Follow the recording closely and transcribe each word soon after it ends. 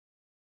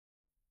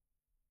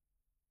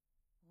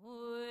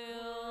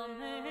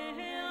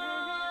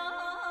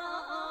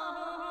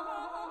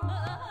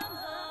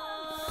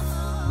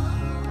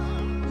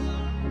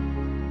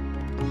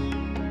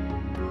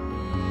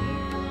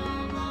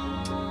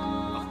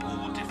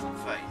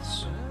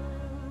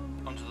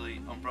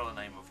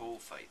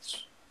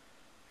Faiths,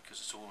 because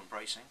it's all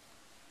embracing,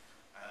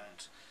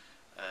 and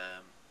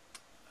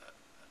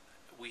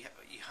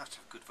you have to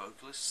have good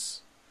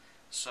vocalists,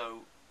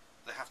 so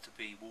they have to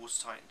be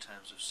watertight in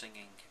terms of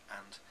singing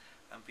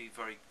and be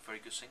very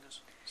good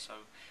singers. So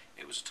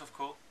it was a tough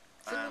call,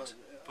 and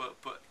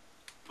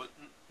but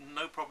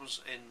no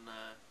problems in.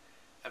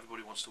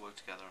 Everybody wants to work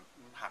together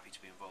and happy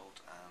to be involved,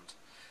 and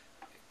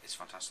it's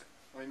fantastic.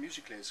 I mean,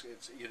 musically,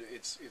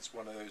 it's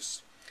one of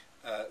those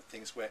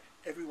things where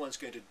everyone's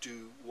going to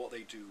do what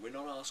they do. We're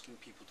not asking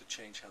people to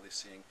change how they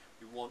sing.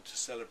 We want to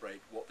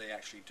celebrate what they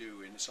actually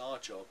do, and it's our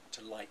job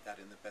to like that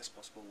in the best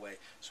possible way.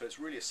 So it's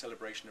really a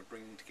celebration of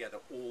bringing together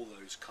all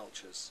those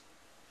cultures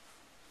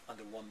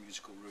under one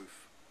musical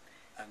roof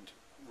and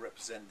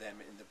represent them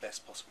in the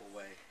best possible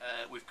way.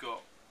 We've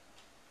got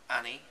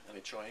Annie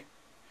Choi.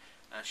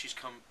 She's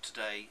come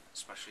today,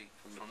 especially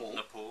from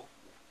Nepal,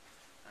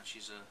 and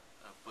she's a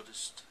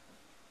Buddhist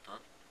nun.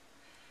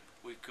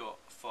 We've got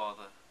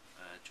Father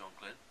John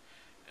Glynn,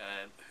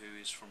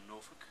 who is from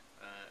Norfolk,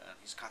 and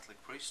he's a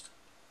Catholic priest.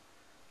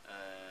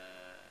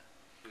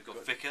 We've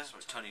got Vicar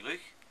Tony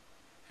Luke,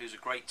 who's a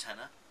great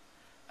tenor,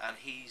 and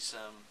he's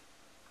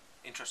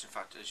interesting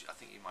fact, as I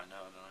think you might know,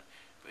 I don't know,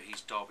 but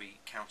he's Derby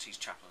County's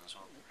chaplain as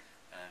well.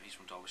 He's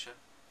from Derbyshire.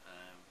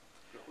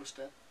 We've got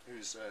Ustad,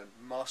 who's a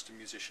master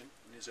musician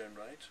in his own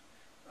right.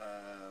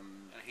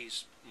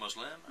 He's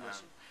Muslim,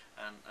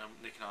 and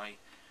Nick and I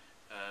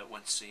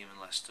went to see him in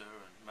Leicester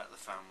and met the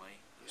family.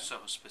 It was so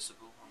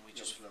hospitable, and we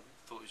just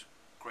thought he was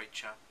a great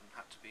chap and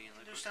had to be in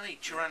the Ustad Ali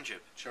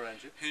Chiranjib,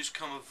 who's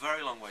come a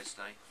very long way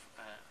today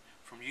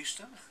from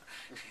Euston.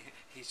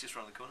 He's just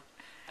round the corner,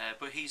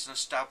 but he's an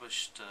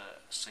established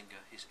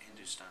singer. He's a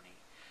Hindustani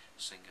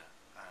singer,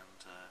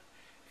 and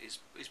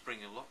is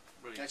bringing a lot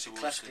really. Actually,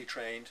 classically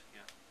trained.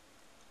 Yeah.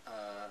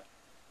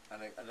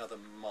 And another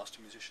master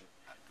musician.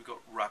 We've got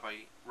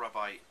Rabbi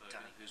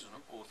Danny, who's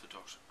an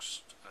Orthodox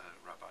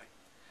rabbi,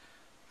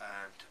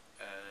 and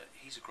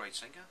he's a great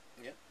singer.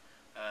 Yeah.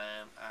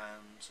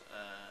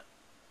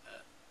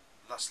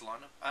 That's the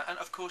lineup, and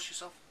of course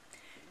yourself.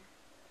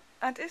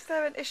 And is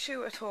there an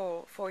issue at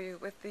all for you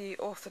with the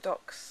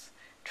Orthodox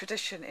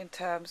tradition in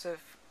terms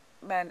of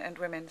men and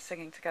women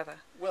singing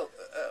together? Well,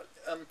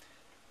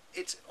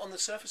 it's on the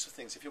surface of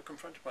things. If you're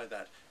confronted by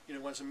that,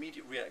 one's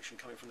immediate reaction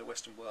coming from the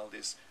Western world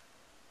is,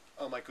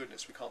 "Oh my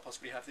goodness, we can't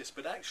possibly have this."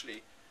 But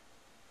actually,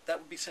 that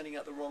would be sending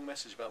out the wrong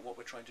message about what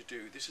we're trying to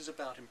do. This is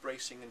about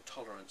embracing and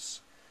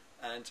tolerance.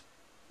 And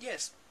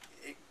yes,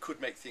 it could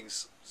make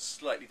things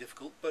slightly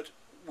difficult, but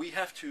we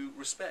have to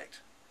respect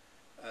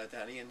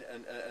Danny and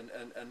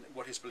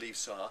what his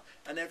beliefs are,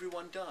 and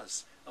everyone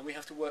does, and we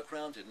have to work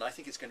around it. And I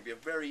think it's going to be a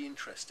very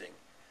interesting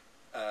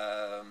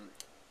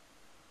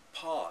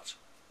part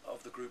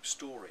of the group's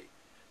story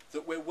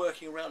that we're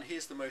working around.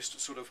 Here's the most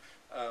sort of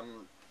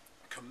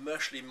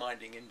commercially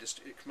minded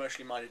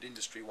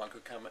industry one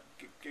could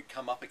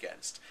come up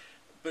against,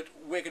 but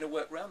we're going to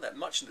work around that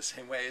much in the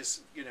same way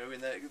as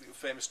in the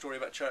famous story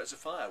about Chariots of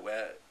Fire,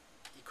 where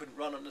he couldn't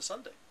run on a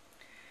Sunday.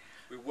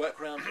 We work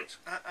around it,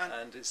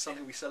 and it's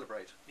something we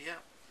celebrate. Yeah,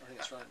 I think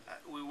that's right.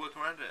 We work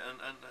around it,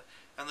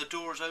 and the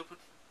door is open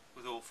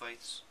with all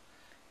faiths.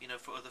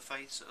 For other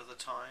faiths at other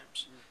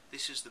times.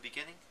 This is the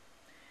beginning.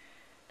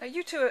 Now,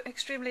 you two are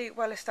extremely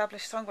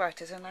well-established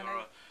songwriters, and I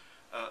know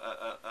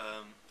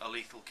a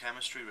lethal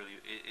chemistry.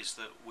 Really, is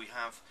that we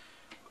have.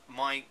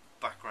 My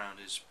background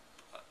is,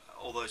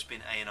 although it's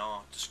been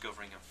A&R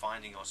discovering and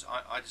finding us.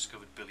 I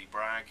discovered Billy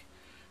Bragg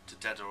to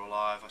Dead or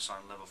Alive. I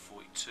signed Level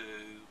 42.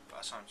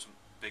 I signed some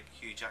big,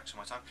 huge acts in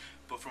my time.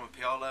 But from a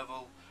PR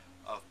level,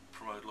 I've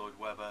promoted Lloyd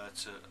Webber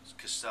to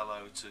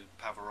Costello to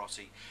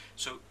Pavarotti.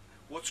 So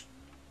what's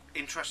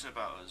interesting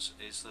about us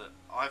is that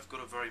I've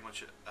got very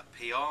much a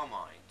PR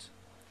mind.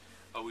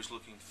 Always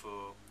looking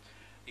for,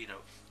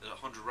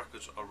 100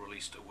 records are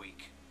released a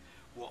week.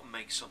 What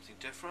makes something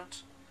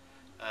different?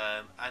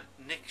 And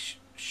Nick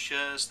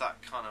shares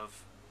that kind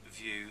of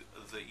view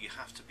that you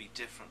have to be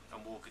different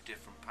and walk a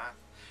different path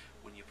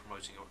when you're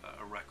promoting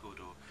a record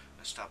or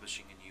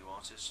establishing a new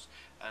artist.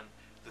 And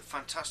the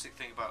fantastic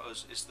thing about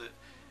us is that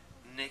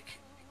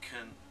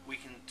we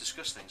can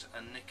discuss things,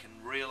 and Nick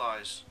can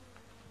realise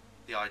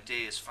the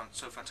ideas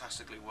so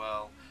fantastically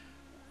well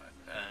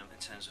in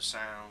terms of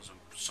sounds and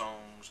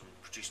songs and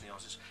producing the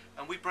artists.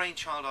 And we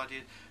brainchild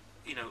ideas,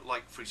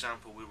 like for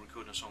example, we're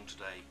recording a song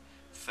today,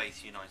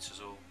 Faith Unites Us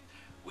All.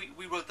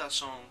 We wrote that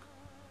song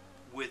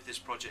with this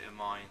project in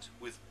mind,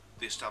 with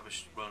the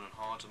established Ronan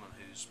Hardiman,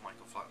 who's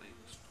Michael Flatley,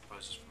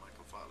 composes for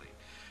Michael Flatley.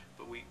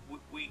 But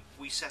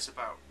we set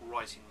about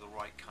writing the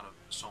right kind of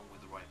song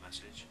with the right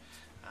message.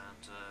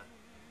 And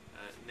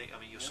Nick,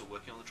 you're still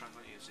working on the track,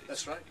 aren't you?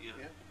 That's right.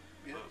 Yeah.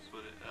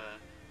 But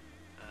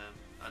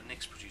and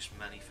Nick's produced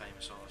many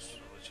famous artists.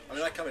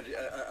 I come in.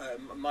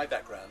 My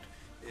background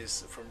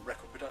is from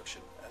record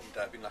production,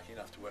 and I've been lucky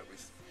enough to work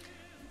with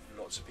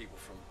lots of people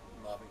from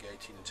Marvin Gaye,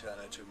 Tina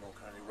Turner, to more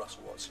currently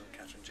Russell Watson,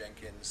 Catherine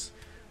Jenkins.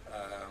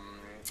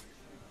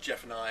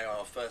 Jeff and I,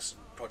 our first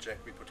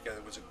project we put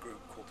together was a group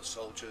called The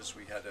Soldiers.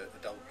 We had a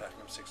double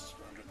platinum,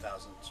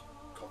 600,000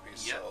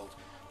 copies sold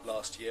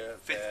last year.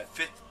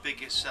 Fifth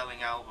biggest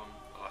selling album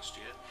last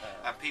year.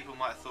 And people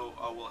might have thought,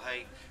 oh well,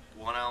 hey,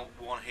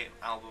 one hit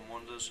album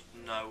wonders.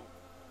 No,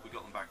 we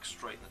got them back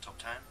straight in the top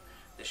 10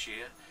 this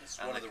year,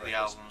 and the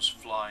album's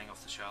flying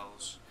off the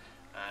shelves.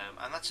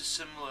 And that's a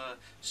similar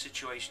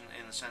situation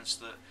in the sense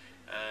that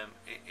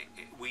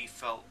we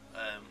felt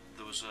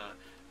there was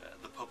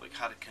the public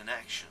had a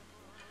connection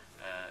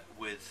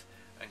with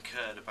and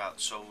cared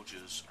about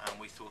soldiers, and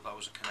we thought that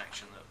was a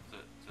connection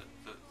that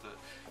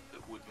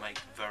would make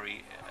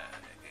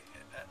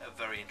a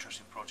very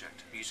interesting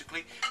project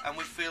musically. And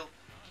we feel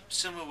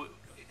similar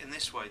in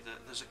this way,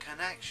 that there's a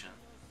connection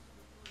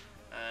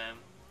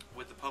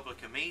with the public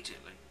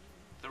immediately.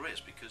 There is,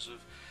 because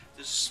of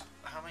there's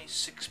how many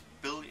 6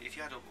 billion, if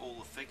you add up all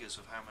the figures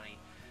of how many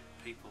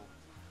people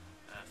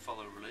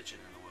follow religion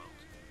in the world,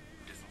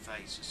 different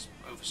faiths, it's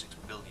over 6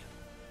 billion.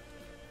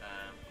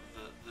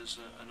 There's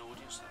an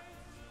audience there.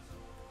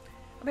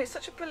 I mean, it's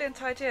such a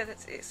brilliant idea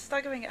that it's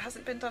staggering it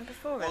hasn't been done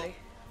before, really. Well,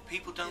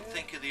 people don't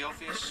think of the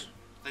obvious.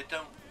 They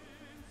don't,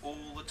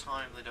 all the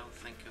time, they don't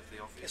think of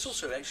the obvious. It's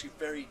also actually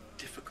very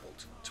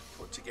difficult to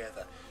put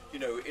together. You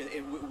know,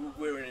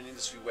 we're in an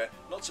industry where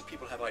lots of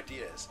people have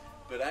ideas,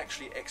 but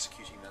actually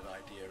executing that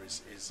idea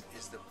is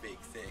the big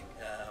thing.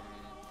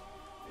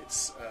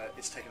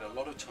 It's taken a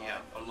lot of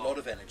time, a lot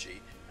of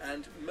energy,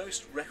 and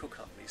most record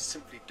companies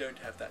simply don't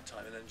have that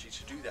time and energy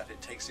to do that.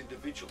 It takes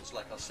individuals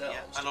like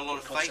ourselves and to a lot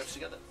put of concepts faith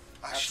together.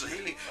 Actually,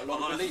 Absolutely. a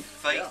lot of belief.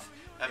 faith.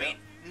 Yeah. I mean,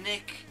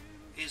 Nick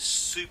is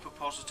super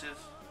positive.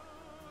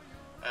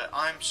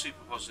 I'm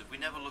super positive. We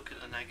never look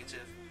at the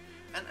negative.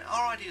 And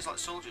our ideas, like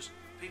soldiers,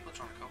 people are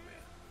trying to copy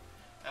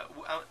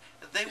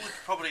it. They would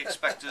probably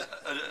expect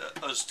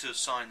us to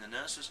sign the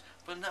nurses,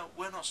 but no,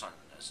 we're not signing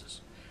the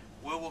nurses.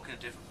 We're walking a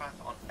different path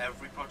on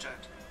every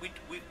project.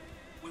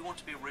 We want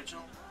to be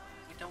original.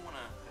 We don't want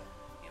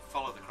to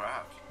follow the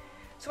crowd.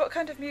 So what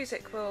kind of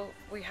music will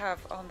we have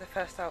on the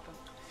first album?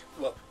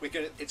 Well,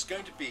 it's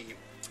going to be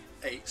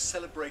a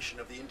celebration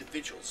of the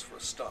individuals for a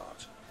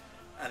start,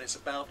 and it's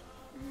about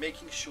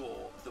making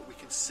sure that we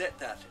can set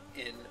that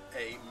in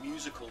a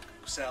musical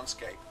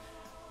soundscape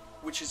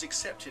which is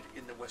accepted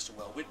in the Western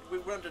world.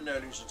 We're under no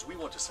illusions. We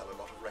want to sell a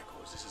lot of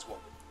records. This is what,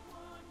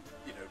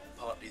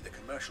 partly the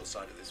commercial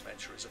side of this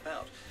venture is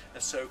about.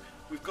 And so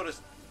we've got to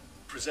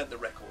present the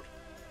record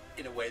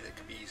in a way that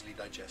can be easily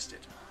digested.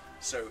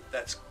 So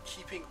that's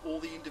keeping all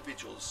the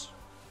individuals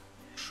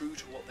true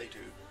to what they do,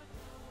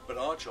 but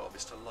our job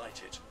is to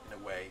light it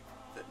in a way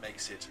that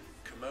makes it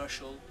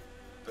commercial,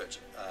 but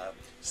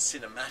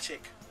cinematic,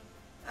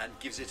 and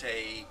gives it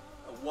a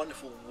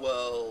wonderful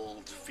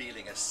world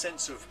feeling, a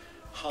sense of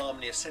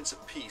harmony, a sense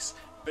of peace,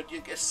 but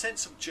you get a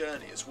sense of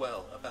journey as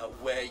well, about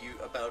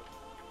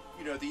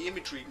the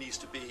imagery needs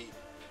to be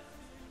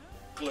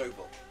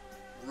global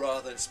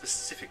rather than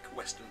specific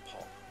Western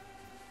pop.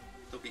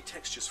 There'll be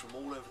textures from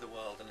all over the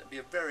world, and it'll be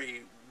a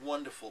very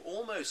wonderful,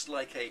 almost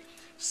like a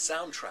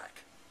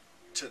soundtrack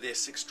to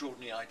this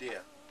extraordinary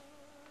idea.